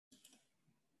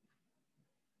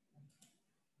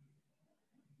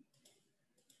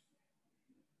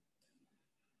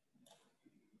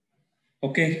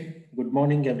Okay, good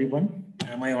morning, everyone.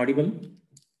 Am I audible?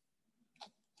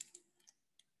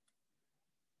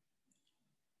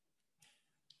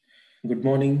 Good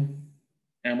morning.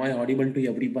 Am I audible to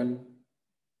everyone?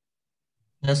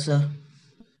 Yes, sir.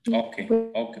 Okay,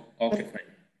 fine.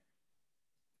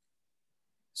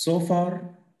 So far,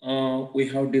 we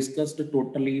have discussed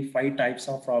totally four types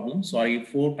of problems.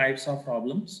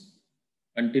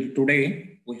 Until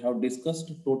today, we have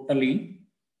discussed totally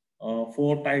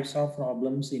four types of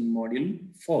problems in module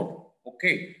 4.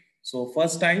 Okay, so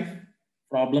first type,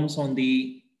 problems on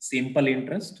the simple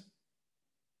interest.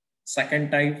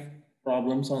 Second type,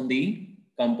 problems on the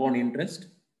compound interest.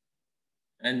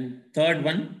 And third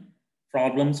one,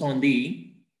 problems on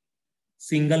the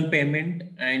single payment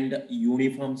and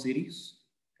uniform series.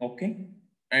 Okay.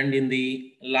 And in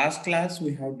the last class,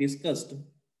 we have discussed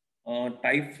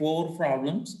type 4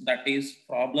 problems, that is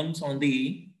problems on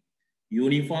the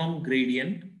uniform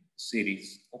gradient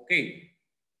series. Okay.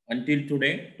 Until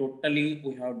today, totally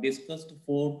we have discussed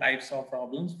four types of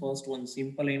problems. First one,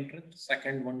 simple interest.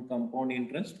 Second one, compound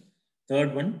interest.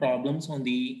 Third one, problems on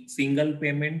the single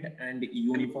payment and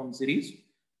uniform series.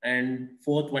 And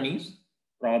fourth one is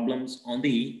problems on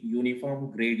the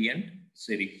uniform gradient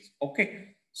series.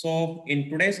 Okay. So in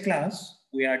today's class,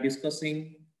 we are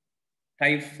discussing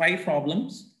type 5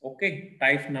 problems. Okay.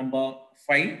 Type number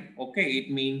 5. Okay.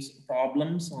 It means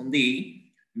problems on the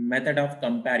method of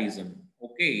comparison.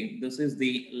 Okay, this is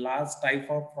the last type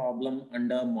of problem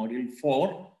under module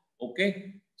 4.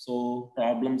 Okay, so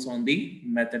problems on the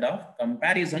method of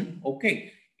comparison.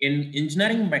 Okay, in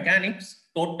engineering mechanics,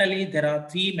 totally there are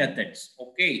three methods.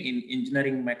 Okay, in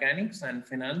engineering mechanics and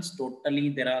finance, totally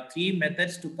there are three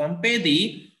methods to compare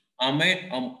the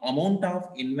amount of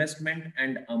investment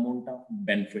and amount of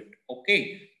benefit.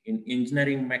 Okay, in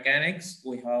engineering mechanics,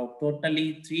 we have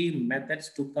totally three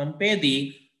methods to compare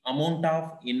the amount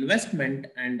of investment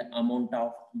and amount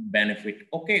of benefit.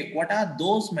 Okay, what are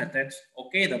those methods?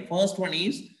 Okay, the first one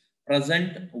is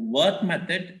present worth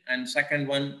method, and second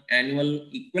one annual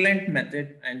equivalent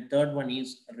method, and third one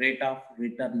is rate of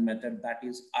return method, that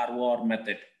is ROR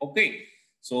method. Okay,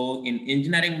 so in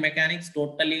engineering mechanics,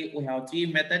 totally we have three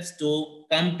methods to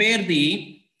compare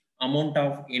the amount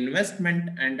of investment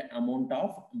and amount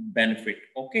of benefit.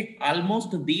 Okay, almost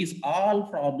these all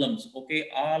problems, okay,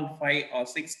 all 5 or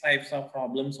 6 types of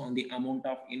problems on the amount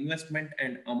of investment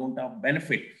and amount of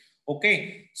benefit.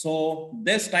 Okay, so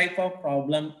this type of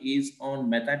problem is on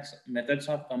methods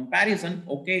of comparison.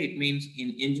 Okay, it means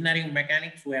in engineering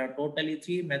mechanics we have totally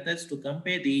three methods to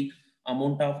compare the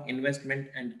amount of investment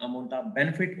and amount of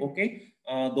benefit. Okay,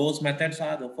 those methods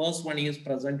are, the first one is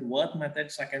present worth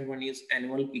method, second one is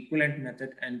annual equivalent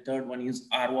method, and third one is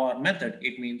ROR method.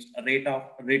 It means rate of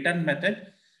return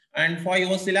method. And for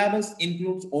your syllabus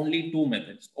includes only two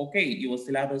methods. Okay, your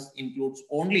syllabus includes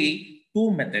only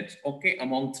two methods. Okay,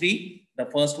 among three, the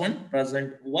first one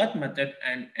present worth method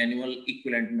and annual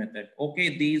equivalent method.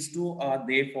 Okay, these two are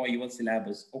there for your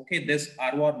syllabus. Okay, this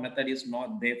ROR method is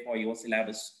not there for your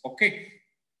syllabus. Okay,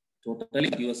 totally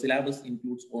your syllabus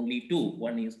includes only two.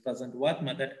 One is present worth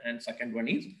method and second one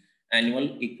is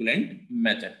annual equivalent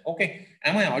method. Okay,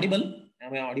 am I audible?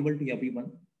 Am I audible to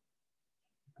everyone?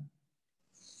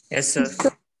 Yes, sir.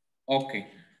 Okay,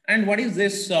 and what is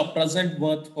this present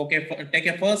worth? Okay, take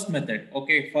a first method.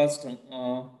 Okay, first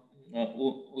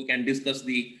we can discuss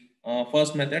the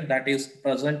first method, that is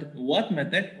present worth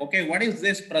method. Okay, what is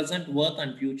this present worth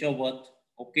and future worth?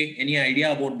 Okay, any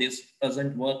idea about this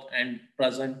present worth and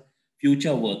present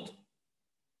future worth?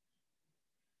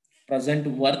 Present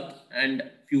worth and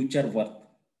future worth.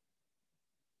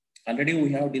 Already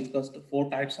we have discussed four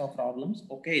types of problems.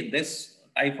 Okay, this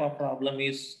type of problem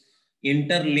is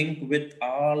interlinked with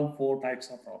all four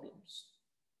types of problems.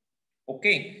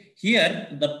 Okay, here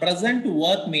the present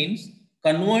worth means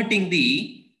converting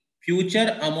the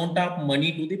future amount of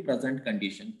money to the present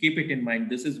condition. Keep it in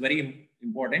mind. This is very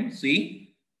important.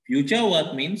 See, future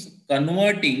worth means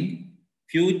converting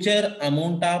future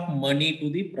amount of money to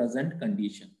the present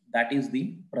condition. That is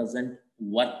the present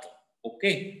worth.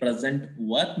 Okay, present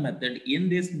worth method. In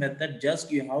this method,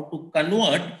 just you have to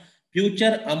convert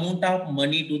future amount of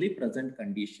money to the present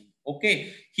condition.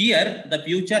 Okay, here the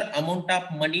future amount of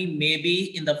money may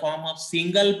be in the form of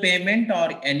single payment or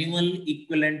annual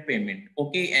equivalent payment.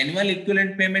 Okay, annual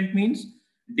equivalent payment means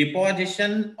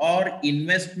deposition or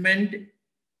investment,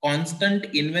 constant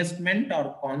investment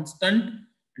or constant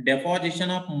deposition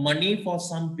of money for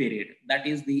some period. That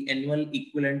is the annual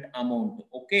equivalent amount.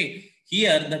 Okay,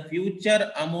 here the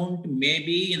future amount may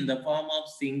be in the form of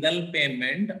single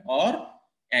payment or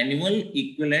annual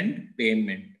equivalent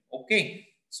payment. Okay,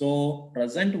 So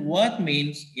present worth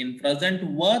means in present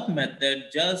worth method,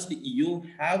 just you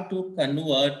have to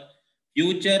convert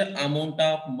future amount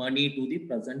of money to the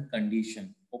present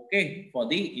condition. Okay, for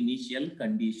the initial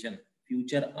condition,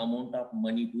 future amount of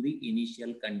money to the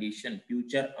initial condition,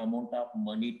 future amount of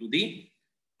money to the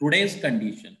today's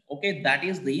condition. Okay, that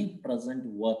is the present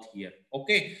worth here.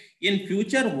 Okay, in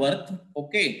future worth,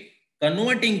 okay,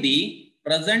 converting the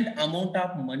present amount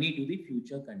of money to the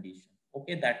future condition.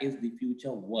 Okay, that is the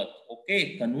future worth.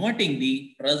 Okay, converting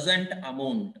the present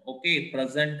amount, okay,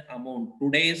 present amount,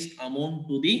 today's amount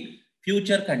to the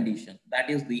future condition, that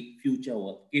is the future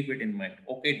worth. Keep it in mind.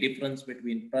 Okay, difference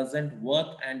between present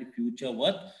worth and future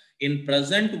worth. In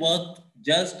present worth,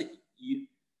 just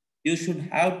you should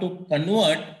have to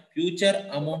convert future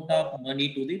amount of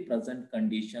money to the present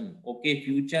condition. Okay,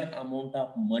 future amount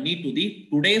of money to the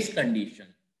today's condition.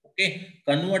 Okay,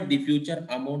 convert the future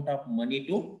amount of money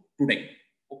to today.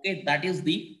 Okay, that is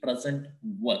the present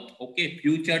worth. Okay,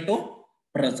 future to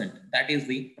present, that is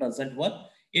the present worth.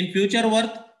 In future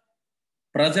worth,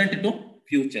 present to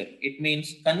future, it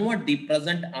means convert the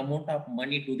present amount of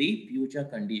money to the future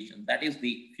condition, that is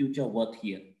the future worth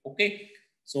here. Okay,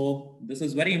 so this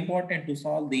is very important to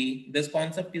solve this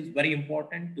concept is very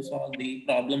important to solve the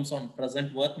problems on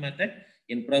present worth method.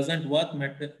 In present worth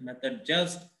method,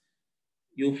 just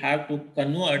you have to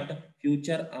convert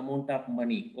future amount of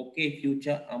money. Okay,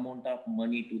 future amount of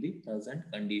money to the present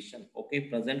condition. Okay,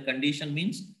 present condition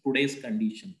means today's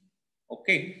condition.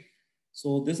 Okay,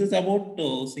 so this is about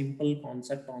simple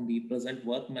concept on the present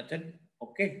worth method.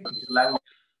 Okay,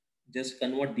 just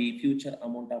convert the future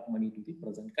amount of money to the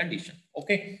present condition.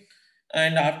 Okay,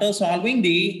 and after solving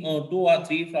the 2 or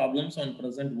 3 problems on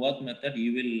present worth method,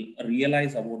 you will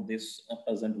realize about this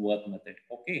present worth method.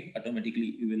 Okay,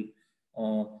 automatically you will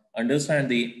understand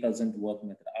the present worth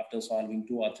method after solving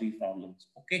 2 or 3 problems.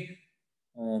 Okay,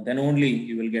 then only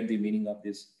you will get the meaning of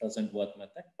this present worth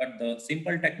method. But the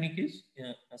simple technique is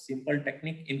a simple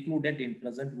technique included in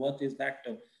present worth is that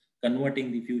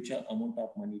converting the future amount of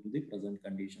money to the present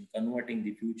condition, converting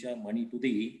the future money to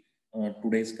the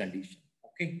today's condition.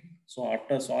 Okay, so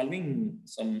after solving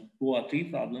some 2 or 3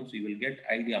 problems, we will get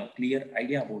clear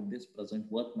idea about this present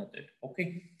worth method.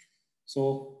 Okay,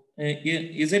 so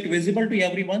is it visible to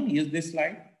everyone? Is this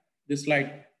slide? This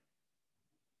slide.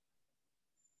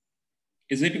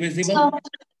 Is it visible?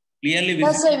 Clearly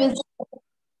visible?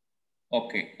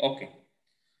 Okay, okay.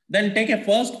 Then take a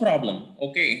first problem.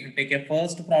 Okay, take a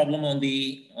first problem on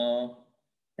the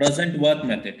present worth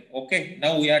method. Okay,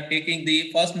 now we are taking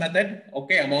the first method.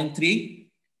 Okay, among 3.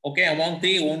 Okay, among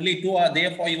 3, only 2 are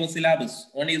there for your syllabus.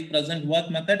 One is present worth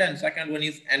method and second one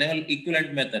is annual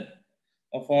equivalent method.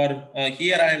 For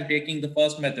here I am taking the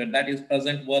first method, that is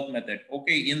present worth method.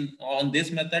 Okay, on this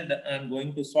method I am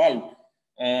going to solve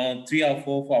 3 or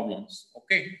 4 problems.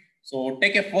 Okay, so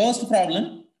take a first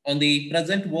problem on the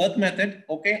present worth method.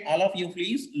 Okay, all of you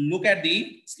please look at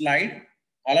the slide.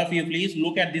 All of you please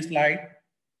look at the slide.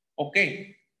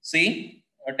 Okay, see,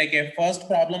 take a first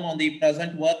problem on the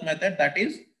present worth method. That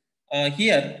is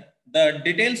here the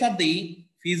details of the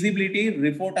feasibility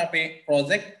report of a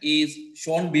project is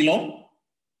shown below.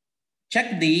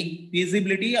 Check the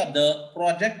feasibility of the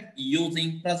project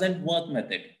using present worth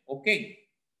method. Okay,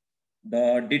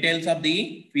 the details of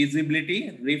the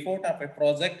feasibility report of a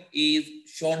project is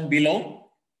shown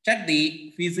below. Check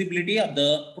the feasibility of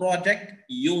the project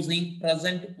using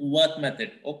present worth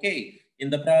method. Okay, in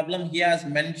the problem he has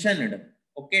mentioned,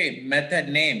 okay, method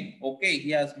name. Okay, he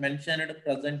has mentioned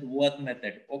present worth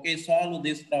method. Okay, solve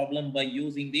this problem by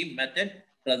using the method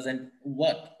present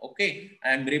worth. Okay,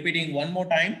 I am repeating one more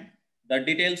time. The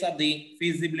details of the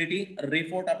feasibility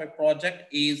report of a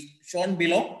project is shown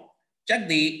below. Check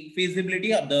the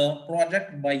feasibility of the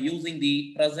project by using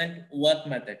the present worth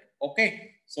method.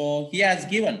 Okay, so he has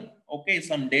given, okay,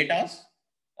 some data.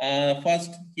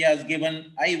 First, he has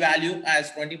given I value as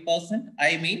 20%.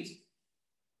 I means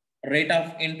rate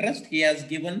of interest. He has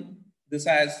given this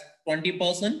as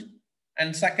 20%.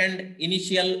 And second,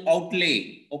 initial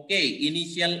outlay. Okay,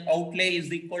 initial outlay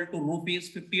is equal to rupees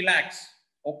 50 lakhs.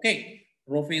 Okay,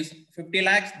 rupees 50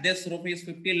 lakhs. This rupees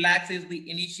 50 lakhs is the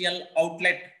initial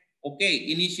outlet.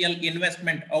 Okay, initial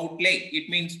investment. Outlay, it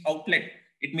means outlet.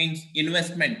 It means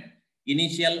investment.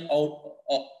 Initial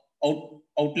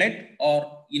outlet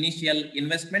or initial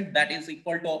investment, that is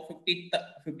equal to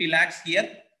 50 lakhs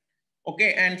here.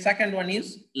 Okay, and second one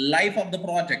is life of the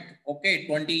project. Okay,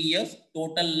 20 years.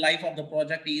 Total life of the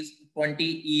project is 20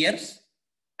 years.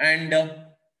 And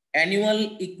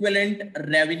annual equivalent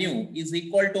revenue is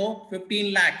equal to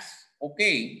 15 lakhs.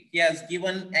 Okay, he has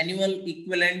given annual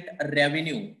equivalent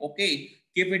revenue. Okay,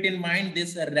 keep it in mind,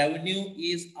 this revenue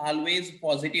is always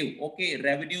positive. Okay,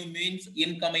 revenue means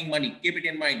incoming money. Keep it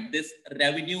in mind, this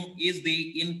revenue is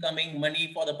the incoming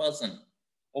money for the person.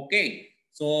 Okay,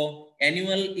 so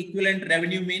annual equivalent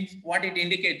revenue means what it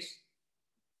indicates.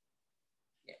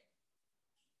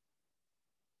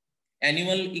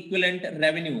 Annual equivalent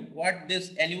revenue, what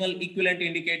this annual equivalent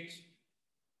indicates?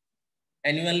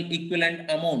 Annual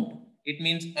equivalent amount, it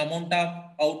means amount of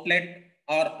outlet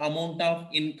or amount of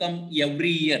income every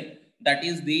year. That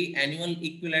is the annual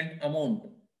equivalent amount.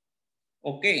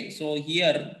 Okay, so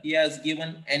here he has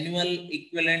given annual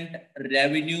equivalent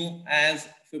revenue as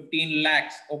 15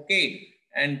 lakhs. Okay,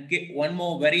 and one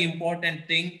more very important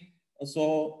thing.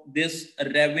 So this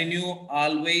revenue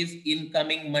always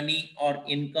incoming money or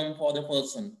income for the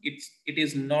person. It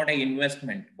is not an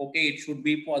investment. Okay, it should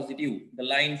be positive. The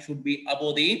line should be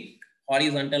above the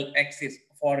horizontal axis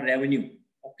for revenue.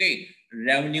 Okay,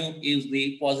 revenue is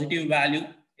the positive value.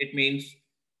 It means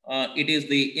it is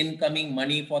the incoming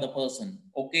money for the person.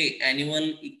 Okay,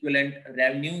 annual equivalent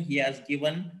revenue he has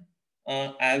given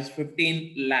as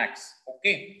 15 lakhs.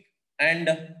 Okay,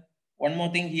 and one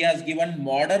more thing, he has given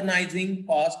modernizing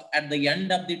cost at the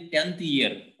end of the 10th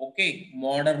year. Okay,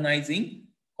 modernizing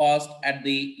cost at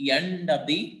the end of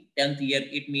the 10th year.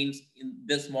 It means in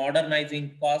this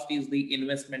modernizing cost is the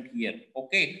investment here.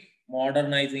 Okay,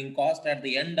 modernizing cost at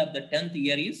the end of the 10th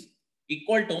year is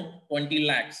equal to 20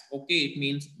 lakhs. Okay, it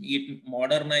means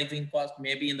modernizing cost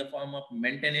may be in the form of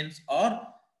maintenance or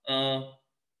uh,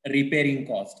 repairing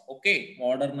cost. Okay,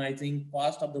 modernizing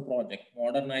cost of the project.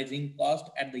 Modernizing cost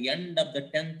at the end of the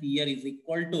 10th year is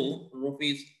equal to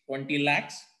rupees 20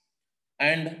 lakhs.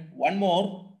 And one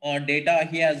more data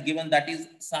he has given, that is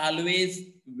salvage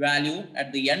value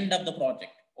at the end of the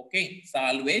project. Okay,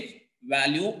 salvage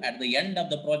value at the end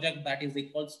of the project, that is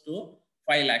equals to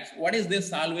 5 lakhs. What is this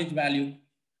salvage value?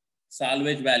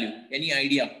 Salvage value. Any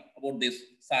idea about this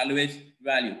salvage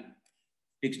value?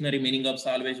 Dictionary meaning of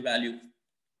salvage value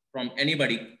from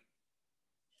anybody?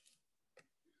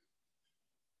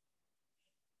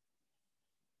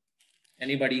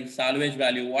 Anybody? Salvage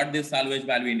value. What this salvage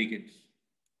value indicates?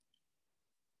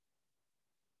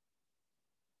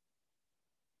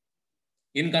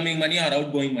 Incoming money or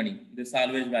outgoing money? The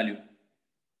salvage value.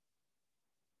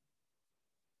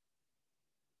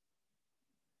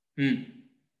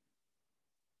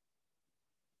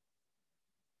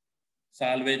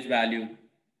 Salvage value.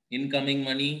 Incoming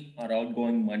money or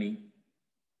outgoing money?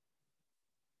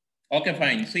 Okay,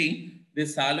 fine. See,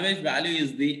 this salvage value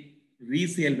is the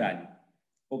resale value.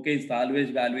 Okay,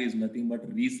 salvage value is nothing but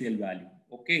resale value.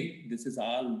 Okay, this is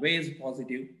always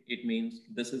positive. It means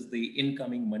this is the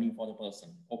incoming money for the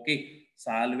person. Okay,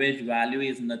 salvage value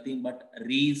is nothing but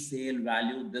resale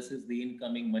value. This is the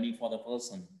incoming money for the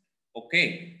person.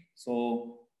 Okay,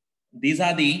 so these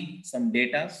are the some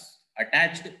data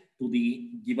attached to the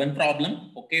given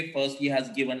problem. Okay, first he has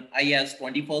given I as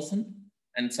 20%.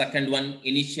 And second one,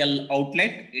 initial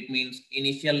outlet. It means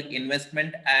initial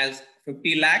investment as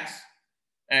 50 lakhs.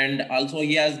 And also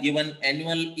he has given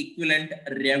annual equivalent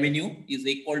revenue is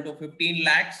equal to 15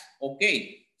 lakhs.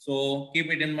 Okay. So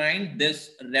keep it in mind,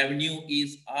 this revenue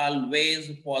is always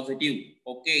positive.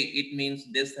 Okay. It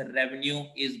means this revenue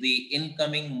is the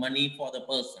incoming money for the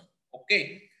person.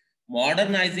 Okay.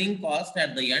 Modernizing cost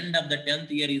at the end of the 10th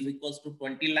year is equals to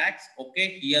 20 lakhs.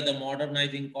 Okay, here the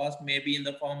modernizing cost may be in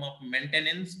the form of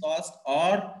maintenance cost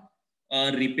or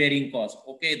repairing cost.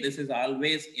 Okay, this is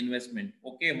always investment.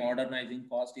 Okay, modernizing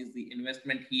cost is the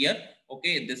investment here.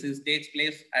 Okay, this is takes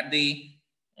place at the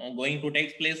going to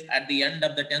take place at the end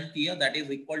of the 10th year, that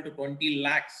is equal to 20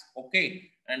 lakhs. Okay,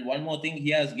 and one more thing,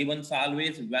 he has given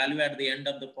salvage value at the end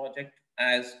of the project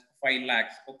as 5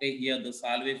 lakhs. Okay, here the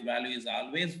salvage value is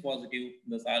always positive.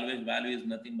 The salvage value is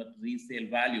nothing but resale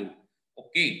value.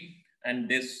 Okay, and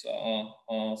this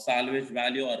salvage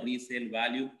value or resale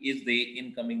value is the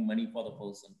incoming money for the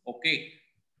person. Okay,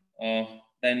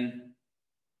 then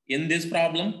in this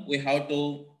problem, we have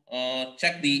to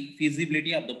check the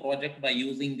feasibility of the project by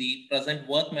using the present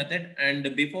work method.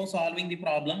 And before solving the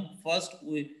problem, first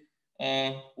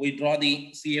we draw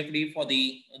the CFD for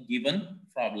the given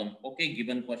problem. Okay,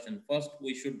 given question. First,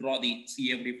 we should draw the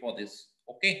CFD for this.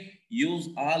 Okay, use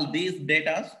all these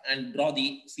data and draw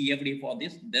the CFD for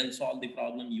this, then solve the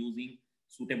problem using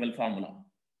suitable formula.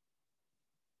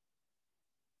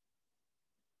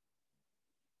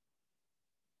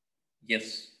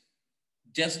 Yes,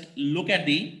 just look at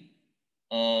the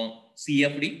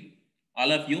CFD.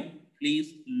 All of you,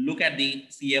 please look at the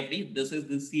CFD. This is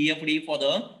the CFD for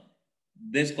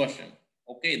this question.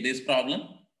 Okay, this problem.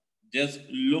 Just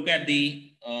look at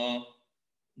the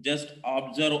just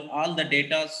observe all the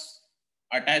data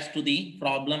attach to the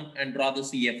problem and draw the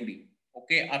CFD.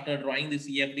 Okay, after drawing the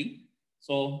CFD,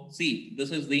 so see,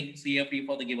 this is the CFD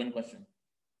for the given question.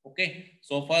 Okay,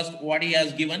 so first what he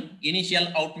has given, initial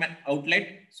outlet.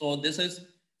 So this is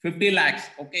 50 lakhs.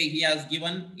 Okay, he has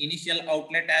given initial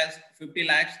outlet as 50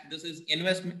 lakhs. This is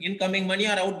investment, incoming money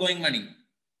or outgoing money?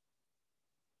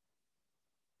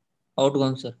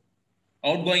 Outgoing, sir.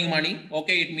 Outgoing money.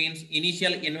 Okay, it means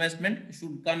initial investment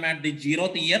should come at the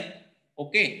 0th year.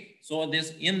 Okay, so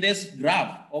this in this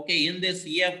graph, okay, in this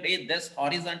CFD, this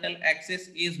horizontal axis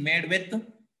is made with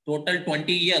total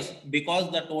 20 years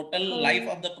because the total life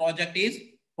of the project is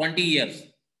 20 years.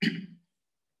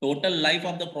 Total life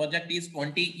of the project is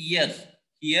 20 years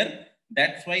here.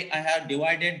 That's why I have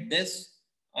divided this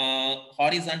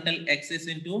horizontal axis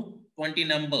into 20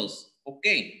 numbers.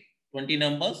 Okay, 20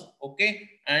 numbers. Okay,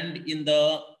 and in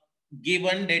the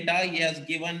given data, he has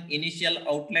given initial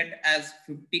outlet as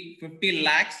 50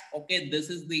 lakhs. Okay,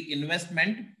 this is the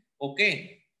investment.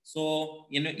 Okay, so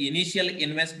initial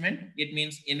investment, it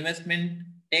means investment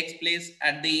takes place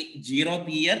at the 0th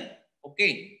year.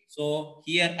 Okay, so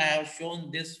here I have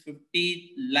shown this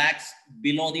 50 lakhs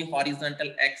below the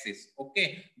horizontal axis.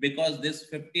 Okay, because this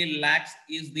 50 lakhs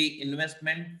is the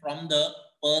investment from the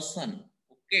person.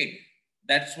 Okay,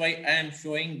 that's why I am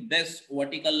showing this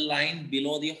vertical line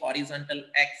below the horizontal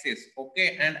axis.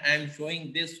 Okay, and I am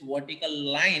showing this vertical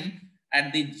line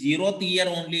at the 0th year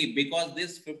only because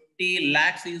this 50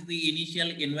 lakhs is the initial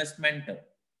investment.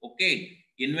 Okay,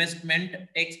 investment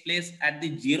takes place at the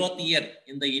 0th year.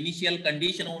 In the initial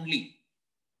condition only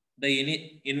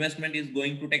the investment is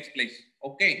going to take place.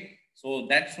 Okay, so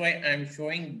that's why I am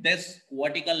showing this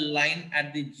vertical line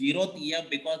at the 0th year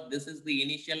because this is the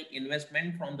initial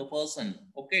investment from the person.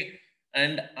 Okay,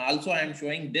 and also I am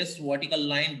showing this vertical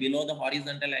line below the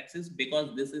horizontal axis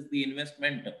because this is the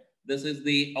investment. This is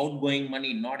the outgoing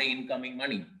money, not incoming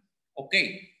money.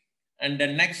 Okay, and the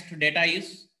next data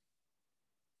is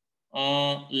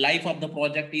life of the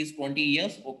project is 20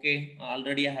 years. Okay,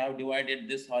 already I have divided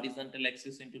this horizontal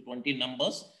axis into 20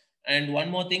 numbers. And one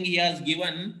more thing, he has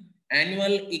given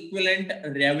annual equivalent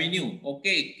revenue.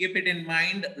 Okay, keep it in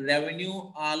mind, revenue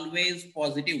always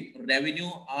positive. Revenue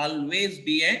always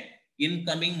be a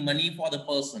incoming money for the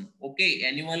person. Okay,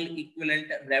 annual equivalent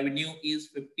revenue is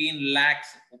 15 lakhs.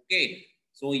 Okay,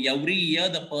 so every year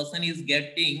the person is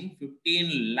getting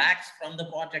 15 lakhs from the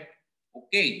project.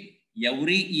 Okay,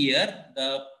 every year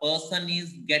the person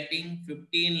is getting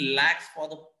 15 lakhs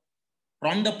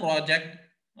from the project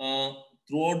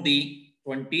throughout the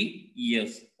 20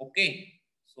 years. Okay,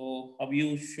 so how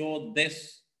you show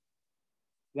this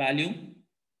value?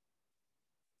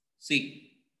 See,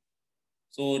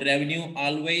 so revenue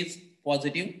always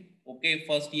positive. Okay,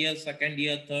 first year, second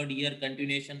year, third year,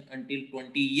 continuation until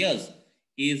 20 years.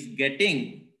 He is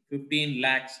getting 15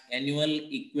 lakhs annual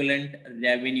equivalent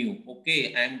revenue.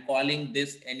 Okay, I am calling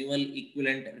this annual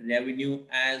equivalent revenue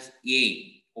as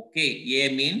A. Okay,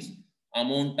 A means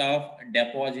amount of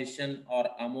deposition or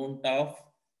amount of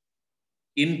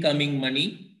incoming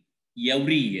money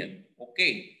every year.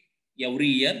 Okay, every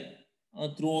year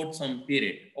throughout some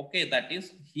period. Okay, that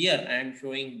is here I am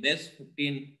showing this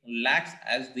 15 lakhs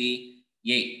as the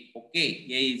A. Okay,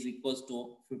 A is equals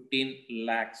to 15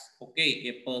 lakhs. Okay,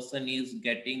 a person is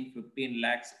getting 15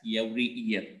 lakhs every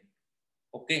year.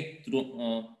 Okay,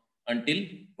 through until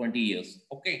 20 years.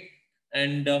 Okay,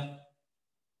 and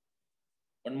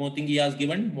one more thing he has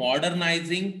given,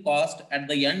 modernizing cost at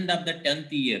the end of the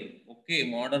 10th year. Okay,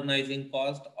 modernizing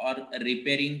cost or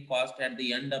repairing cost at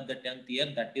the end of the 10th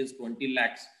year, that is 20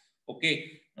 lakhs.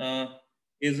 Okay,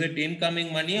 is it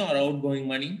incoming money or outgoing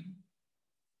money?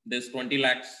 This 20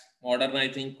 lakhs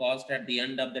modernizing cost at the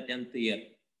end of the 10th year.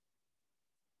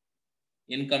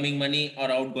 Incoming money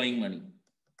or outgoing money?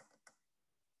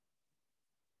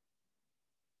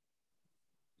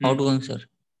 Outgoing, sir.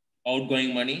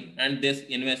 Outgoing money. And this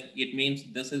invest, it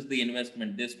means this is the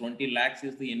investment. This 20 lakhs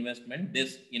is the investment.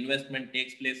 This investment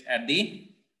takes place at the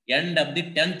end of the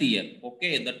 10th year.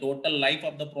 Okay, the total life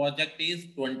of the project is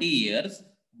 20 years,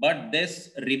 but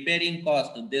this repairing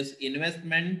cost, this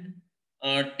investment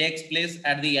takes place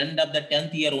at the end of the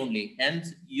 10th year only.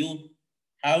 Hence, you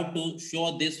have to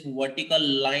show this vertical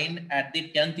line at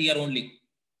the 10th year only.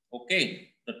 Okay,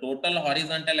 the total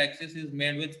horizontal axis is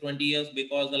made with 20 years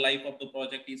because the life of the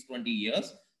project is 20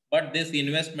 years. But this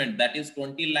investment, that is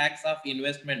 20 lakhs of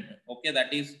investment, okay,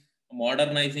 that is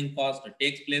modernizing cost,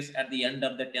 takes place at the end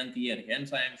of the 10th year.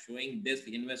 Hence, I am showing this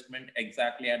investment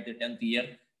exactly at the 10th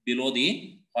year below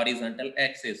the horizontal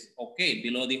axis. Okay,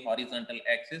 below the horizontal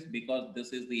axis because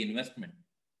this is the investment.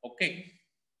 Okay,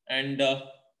 and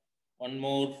one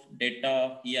more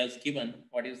data he has given.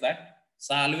 What is that?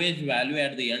 salvage value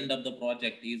at the end of the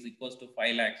project is equals to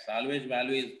 5 lakhs. Salvage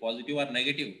value is positive or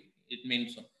negative. It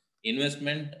means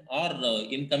investment or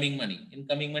incoming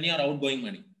money or outgoing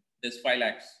money. This 5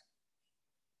 lakhs.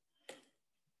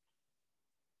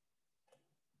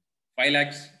 5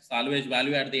 lakhs salvage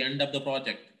value at the end of the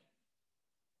project.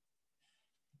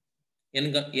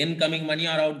 Incoming money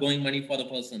or outgoing money for the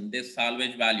person. This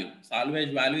salvage value.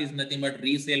 Salvage value is nothing but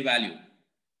resale value.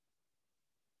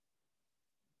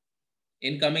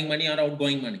 Incoming money or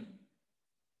outgoing money?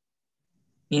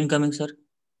 Incoming, sir.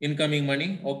 Incoming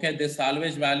money. Okay, this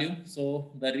salvage value.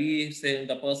 So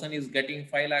the person is getting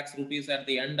 5 lakhs rupees at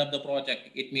the end of the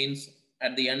project. It means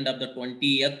at the end of the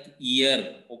 20th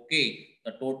year. Okay,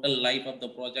 the total life of the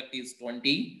project is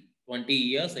 20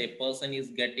 years. A person is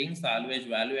getting salvage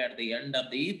value at the end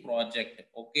of the project.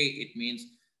 Okay, it means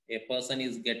a person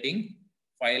is getting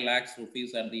 5 lakhs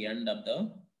rupees at the end of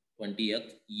the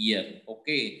 20th year.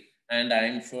 Okay, and I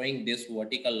am showing this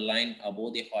vertical line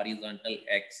above the horizontal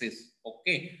axis.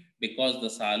 Okay, because the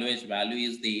salvage value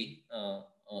is the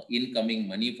incoming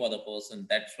money for the person.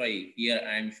 That's why here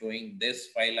I am showing this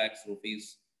 5 lakhs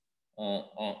rupees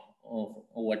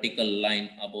vertical line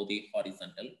above the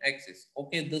horizontal axis.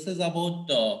 Okay, this is about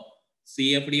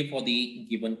CFD for the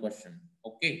given question.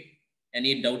 Okay,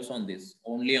 any doubts on this?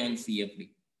 Only on CFD.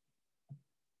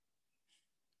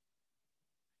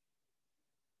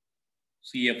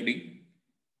 CFD.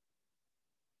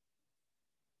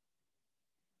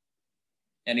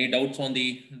 Any doubts on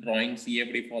the drawing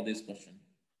CFD for this question?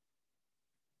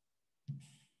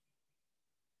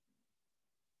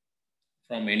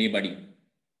 From anybody?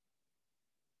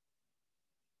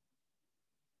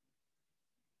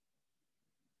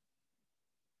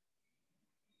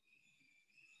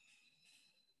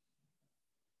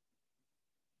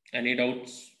 Any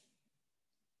doubts?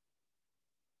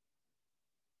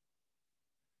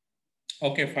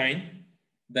 Okay, fine.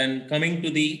 Then coming to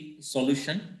the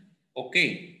solution.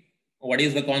 Okay, what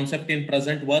is the concept in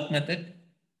present worth method?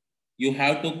 You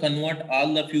have to convert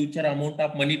all the future amount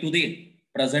of money to the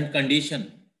present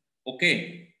condition.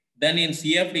 Okay, then in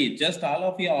CFD, just all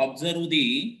of you observe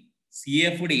the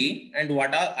CFD and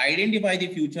what are identify the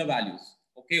future values.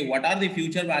 Okay, what are the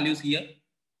future values here?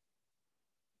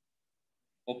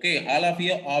 Okay, all of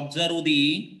you observe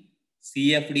the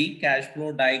CFD cash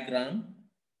flow diagram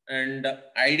and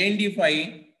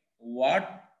identify what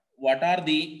are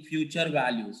the future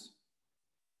values.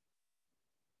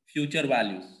 Future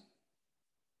values.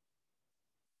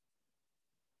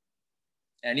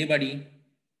 Anybody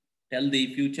tell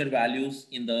the future values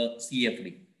in the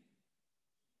CFD?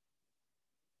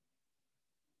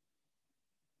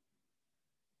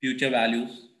 Future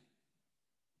values.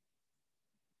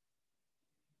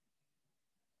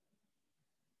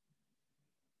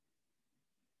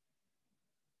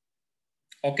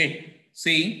 Okay,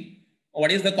 see,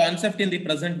 what is the concept in the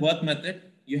present worth method?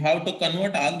 You have to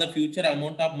convert all the future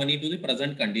amount of money to the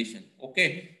present condition.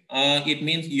 Okay, it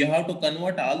means you have to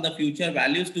convert all the future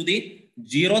values to the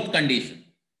zeroth condition.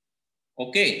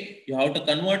 Okay, you have to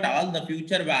convert all the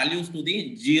future values to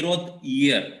the zeroth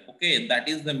year. Okay, that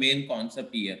is the main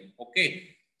concept here.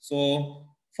 Okay, so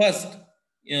first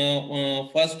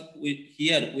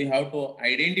here we have to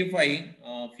identify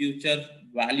future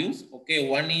values. Okay,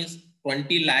 one is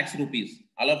 20 lakhs rupees.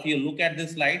 All of you look at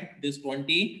this slide. This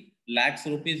 20 lakhs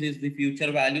rupees is the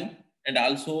future value, and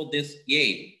also this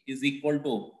A is equal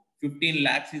to 15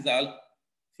 lakhs is all.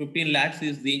 15 lakhs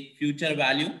is the future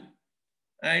value,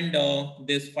 and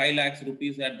this 5 lakhs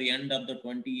rupees at the end of the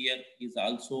 20 year is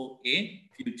also a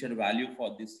future value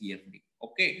for this CFD.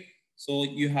 Okay, so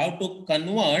you have to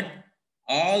convert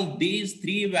all these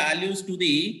three values to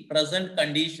the present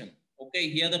condition. Okay,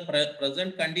 here the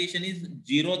present condition is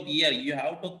 0th year. You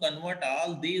have to convert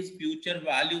all these future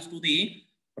values to the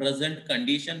present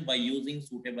condition by using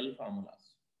suitable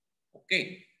formulas.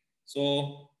 Okay,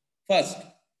 so first,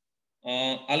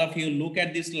 all of you look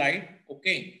at this slide.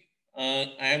 Okay,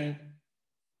 and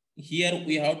here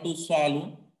we have to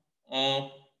solve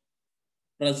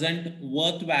present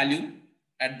worth value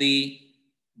at the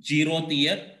 0th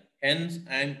year. Hence,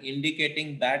 I am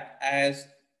indicating that as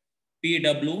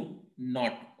PW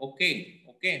not. Okay,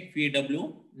 okay,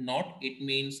 PW not. It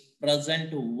means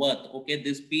present worth. Okay,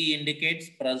 this P indicates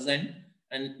present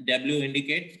and W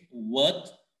indicates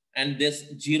worth, and this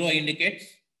 0 indicates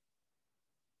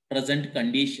present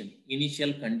condition,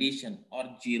 initial condition, or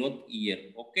 0th year.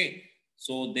 Okay,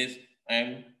 so this I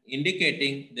am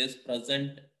indicating this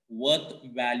present worth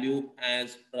value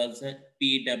as present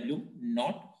PW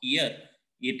not. Here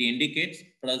it indicates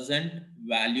present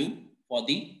value for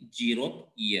the 0th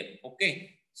year.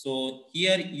 Okay, So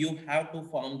here you have to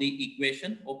form the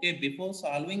equation. Okay, before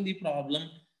solving the problem,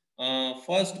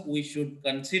 first we should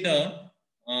consider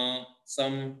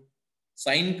some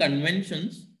sign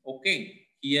conventions. Okay,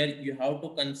 here you have to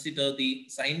consider the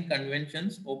sign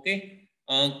conventions. Okay,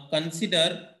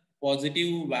 consider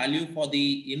positive value for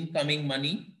the incoming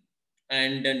money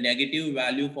and a negative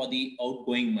value for the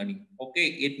outgoing money. Okay,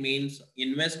 it means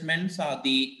investments are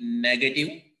the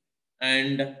negative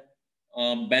and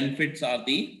benefits are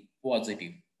the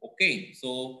positive. Okay,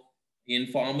 so in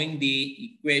forming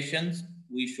the equations,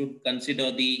 we should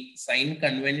consider the sign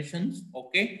conventions.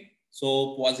 Okay,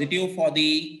 so positive for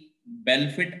the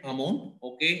benefit amount.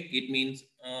 Okay, it means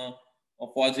a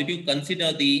positive,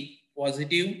 consider the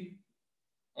positive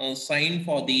sign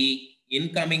for the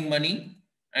incoming money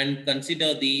and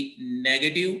consider the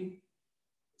negative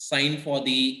sign for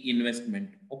the investment.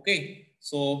 Okay,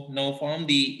 so now form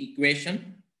the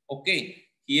equation. Okay,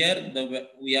 here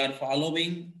we are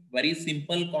following very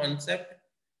simple concept,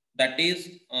 that is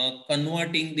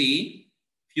converting the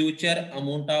future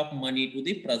amount of money to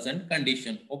the present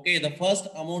condition. Okay, the first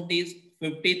amount is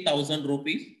 50,000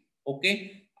 rupees.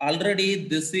 Okay, already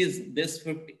this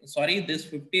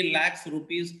 50 lakhs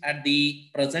rupees at the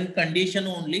present condition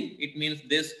only. It means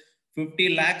this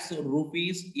 50 lakhs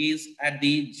rupees is at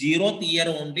the 0th year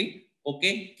only.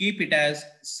 Okay, keep it as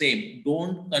same.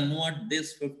 Don't convert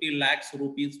this 50 lakhs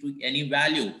rupees to any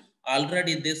value.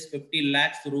 Already this 50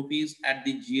 lakhs rupees at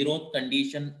the 0th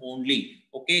condition only.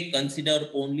 Okay, consider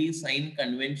only sign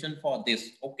convention for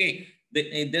this. Okay,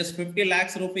 this 50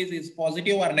 lakhs rupees is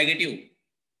positive or negative?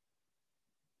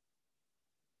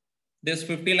 This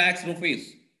 50 lakhs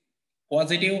rupees,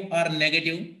 positive or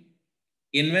negative?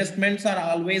 Investments are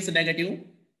always negative,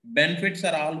 benefits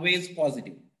are always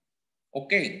positive.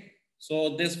 Okay,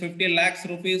 so this 50 lakhs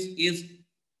rupees is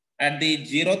at the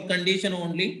 0th condition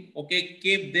only. Okay,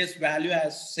 keep this value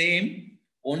as same,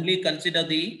 only consider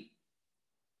the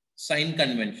sign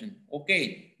convention.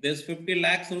 Okay, this 50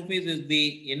 lakhs rupees is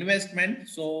the investment,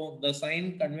 so the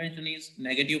sign convention is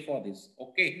negative for this.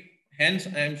 Okay, hence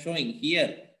I am showing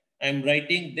here, I am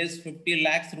writing this 50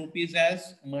 lakhs rupees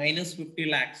as minus 50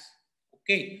 lakhs.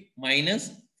 Okay,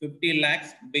 minus 50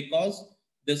 lakhs because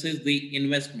this is the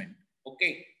investment.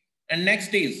 Okay, and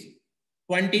next is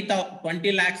 20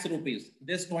 lakhs rupees.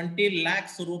 This 20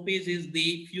 lakhs rupees is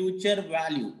the future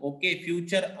value. Okay,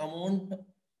 future amount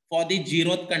for the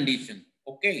 0th condition.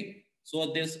 Okay,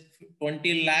 so this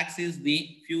 20 lakhs is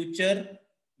the future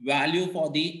value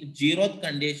for the 0th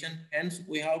condition. Hence,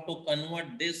 we have to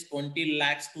convert this 20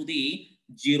 lakhs to the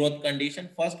 0th condition.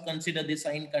 First, consider the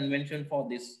sign convention for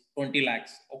this 20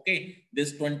 lakhs. Okay,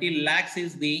 this 20 lakhs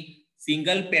is the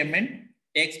single payment,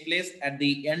 takes place at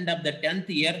the end of the 10th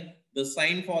year. The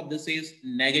sign for this is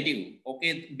negative.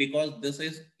 Okay, because this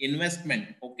is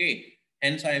investment. Okay,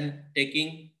 hence I am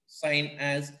taking sign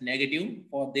as negative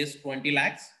for this 20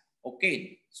 lakhs.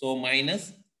 Okay, so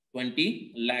minus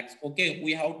 20 lakhs. Okay,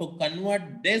 we have to convert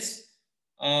this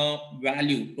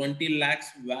value 20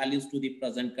 lakhs values to the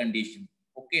present condition.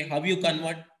 Okay, how you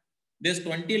convert? This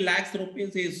 20 lakhs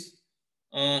rupees is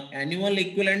annual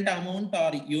equivalent amount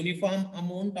or uniform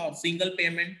amount or single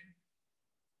payment?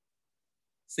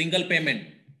 Single payment.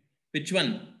 Which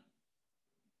one?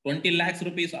 20 lakhs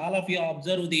rupees. All of you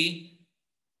observe the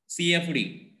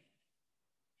CFD.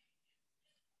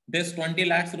 This 20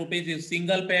 lakhs rupees is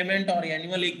single payment or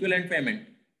annual equivalent payment?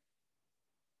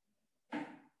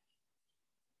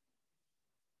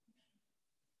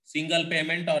 Single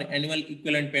payment or annual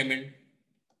equivalent payment?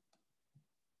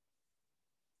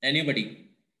 Anybody?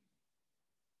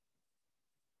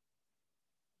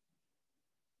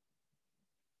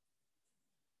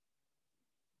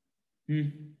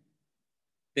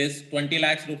 This 20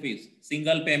 lakhs rupees,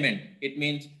 single payment. It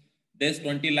means this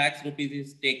 20 lakhs rupees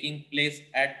is taking place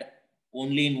at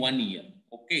only in 1 year.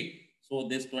 Okay. So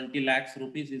this 20 lakhs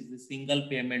rupees is the single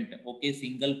payment. Okay.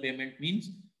 Single payment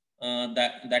means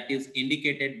that is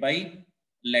indicated by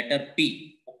letter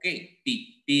P. Okay.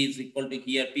 T is equal to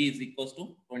here. P is equals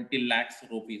to 20 lakhs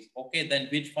rupees. Okay. Then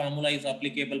which formula is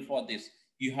applicable for this?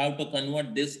 You have to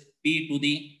convert this P to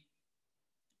the,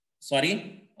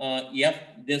 sorry,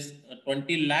 this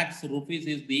 20 lakhs rupees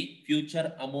is the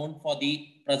future amount for the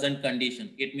present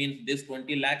condition. It means this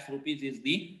 20 lakhs rupees is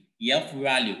the F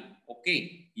value.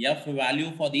 Okay, F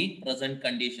value for the present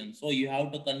condition. So you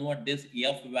have to convert this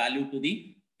F value to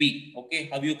the P. Okay,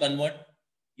 how you convert?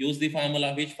 Use the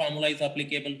formula. Which formula is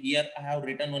applicable? Here I have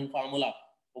written one formula.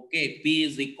 Okay, P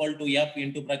is equal to F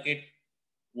into bracket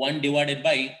 1 divided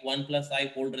by 1 plus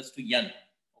I whole raised to N.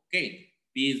 Okay.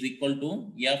 P is equal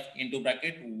to F into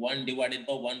bracket 1 divided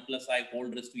by 1 plus I whole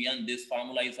raised to n. This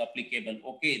formula is applicable.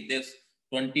 Okay, this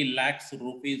 20 lakhs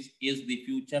rupees is the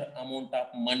future amount of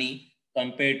money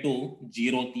compared to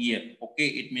 0th year. Okay,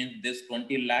 it means this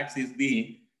 20 lakhs is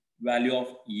the value of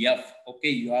F. Okay,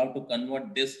 you have to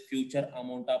convert this future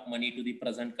amount of money to the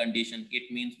present condition.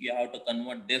 It means you have to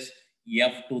convert this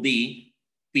F to the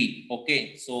P.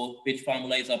 Okay, so which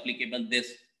formula is applicable?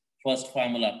 This first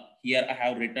formula. Here I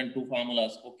have written two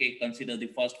formulas. Okay, consider the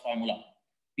first formula.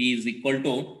 P is equal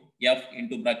to F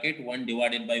into bracket 1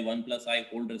 divided by 1 plus I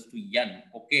whole raised to n.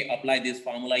 Okay, apply this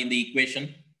formula in the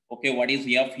equation. Okay, what is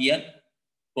F here?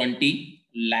 20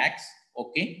 lakhs.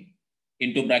 Okay,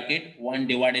 into bracket 1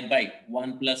 divided by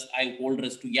 1 plus I whole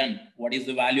raised to n. What is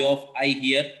the value of I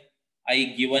here?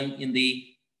 I given in the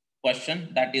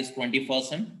question, that is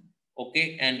 20%.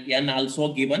 Okay, and n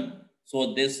also given.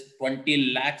 So this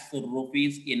 20 lakhs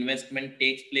rupees investment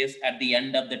takes place at the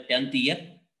end of the 10th year.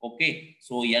 Okay,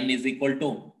 so n is equal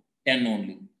to 10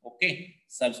 only. Okay,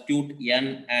 substitute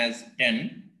n as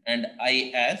 10 and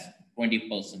I as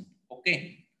 20%.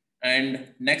 Okay, and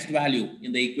next value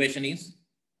in the equation is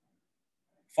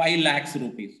 5 lakhs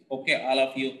rupees. Okay, all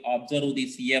of you observe the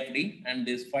CFD, and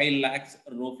this 5 lakhs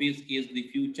rupees is the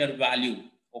future value.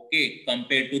 Okay,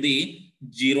 compared to the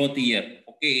 0th year.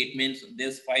 Okay, it means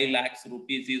this 5 lakhs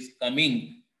rupees is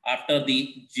coming after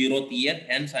the 0th year.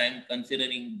 Hence, I am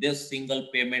considering this single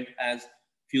payment as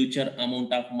future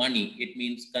amount of money. It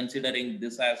means considering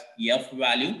this as F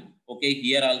value. Okay,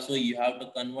 here also you have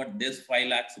to convert this 5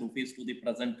 lakhs rupees to the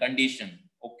present condition.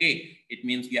 Okay, it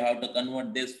means you have to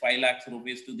convert this 5 lakhs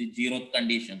rupees to the 0th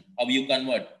condition. How you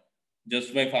convert?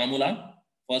 Just by formula.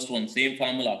 First one, same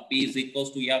formula. P is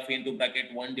equals to F into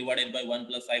bracket 1 divided by 1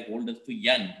 plus I whole raised to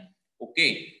n.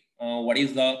 Okay, what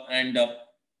is the, and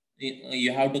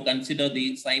you have to consider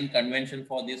the sign convention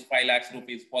for this 5 lakhs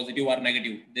rupees, positive or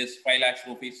negative. This 5 lakhs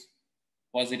rupees,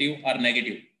 positive or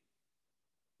negative?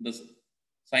 This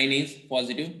sign is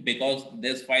positive because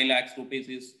this 5 lakhs rupees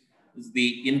is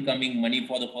the incoming money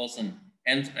for the person.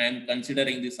 Hence, I am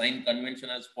considering the sign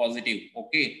convention as positive.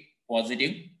 Okay,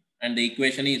 positive. And the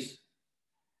equation is,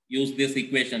 use this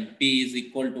equation. P is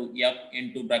equal to F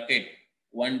into bracket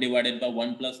 1 divided by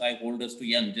 1 plus I whole raised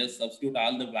to n. Just substitute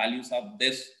all the values of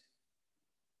this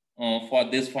for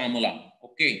this formula.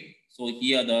 Okay, so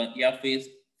here the F is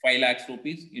 5 lakhs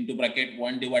rupees into bracket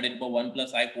 1 divided by 1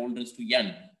 plus I whole raised to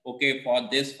n. Okay, for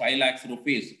this 5 lakhs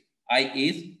rupees, I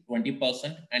is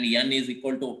 20% and n is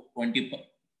equal to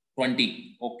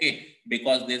 20. Okay,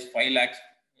 because this 5 lakhs,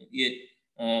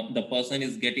 the person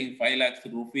is getting 5 lakhs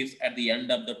rupees at the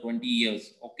end of the 20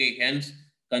 years. Okay, hence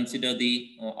consider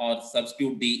the or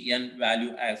substitute the n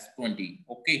value as 20.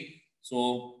 Okay,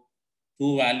 so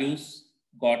two values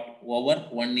got over.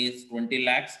 One is 20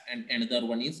 lakhs and another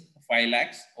one is 5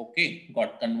 lakhs. Okay,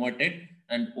 got converted,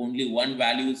 and only one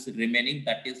value is remaining,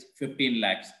 that is 15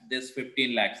 lakhs. This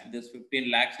 15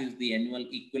 lakhs is the annual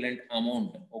equivalent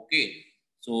amount. Okay,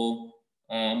 so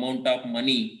amount of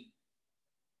money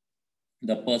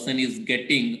the person is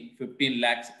getting 15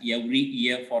 lakhs every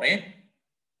year for a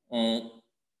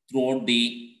throughout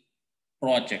the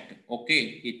project.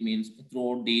 Okay, it means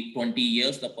throughout the 20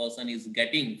 years the person is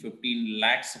getting 15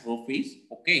 lakhs rupees.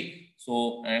 Okay,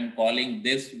 so I am calling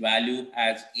this value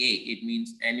as A. It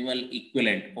means annual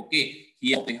equivalent. Okay,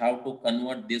 here we have to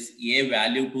convert this A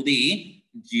value to the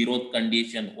 0th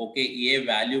condition. Okay, A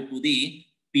value to the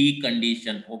P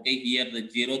condition. Okay, here the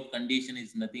 0th condition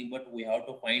is nothing but we have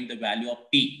to find the value of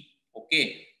P.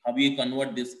 Okay, how we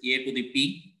convert this A to the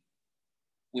P?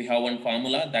 We have one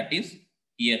formula, that is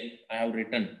here I have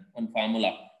written one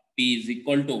formula. P is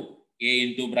equal to A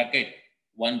into bracket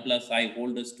 1 plus I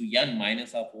whole raised to n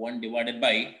minus of 1 divided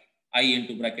by I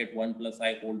into bracket 1 plus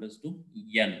I whole raised to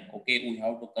n. Okay, we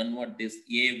have to convert this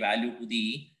A value to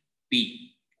the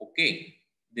P. Okay,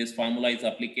 this formula is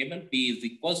applicable. P is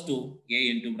equals to A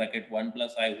into bracket 1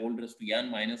 plus I whole raised to n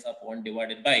minus of 1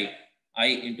 divided by I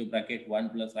into bracket 1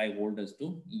 plus I whole raised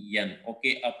to n.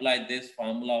 Okay, apply this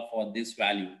formula for this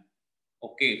value.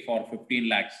 Okay, for 15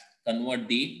 lakhs, convert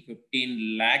the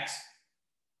 15 lakhs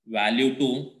value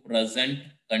to present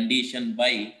condition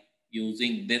by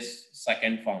using this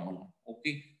second formula.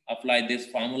 Okay, apply this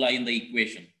formula in the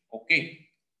equation. Okay,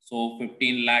 so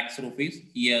 15 lakhs rupees,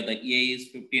 here the A is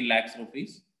 15 lakhs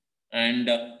rupees, and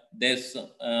this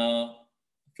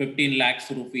 15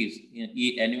 lakhs rupees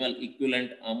annual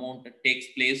equivalent amount takes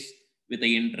place with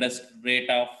the interest rate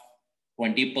of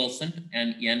 20%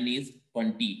 and n is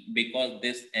 20, because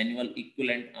this annual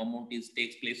equivalent amount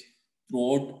takes place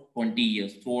throughout 20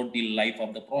 years, throughout the life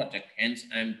of the project. Hence,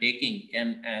 I am taking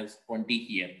n as 20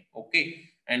 here. Okay,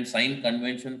 and sign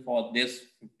convention for this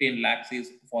 15 lakhs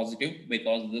is positive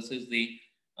because this is the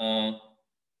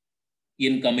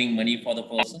incoming money for the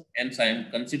person. Hence, I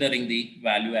am considering the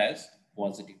value as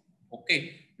positive.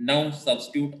 Okay. Now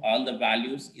substitute all the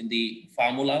values in the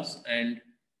formulas and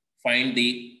find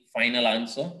the final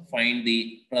answer. Find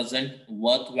the present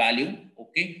worth value.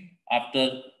 Okay.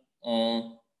 After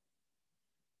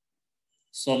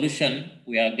solution,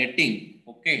 we are getting,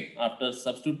 okay, after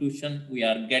substitution, we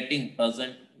are getting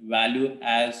present value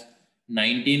as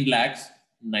 19 lakhs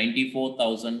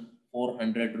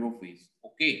 94,400 rupees.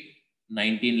 Okay.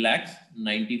 19 lakhs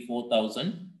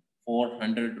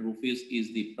 94,400 rupees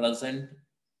is the present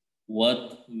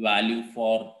worth value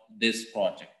for this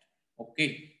project.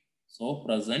 Okay. So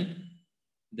present,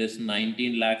 this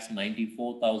 19 lakhs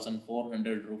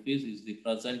 94,400 rupees is the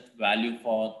present value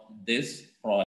for this project.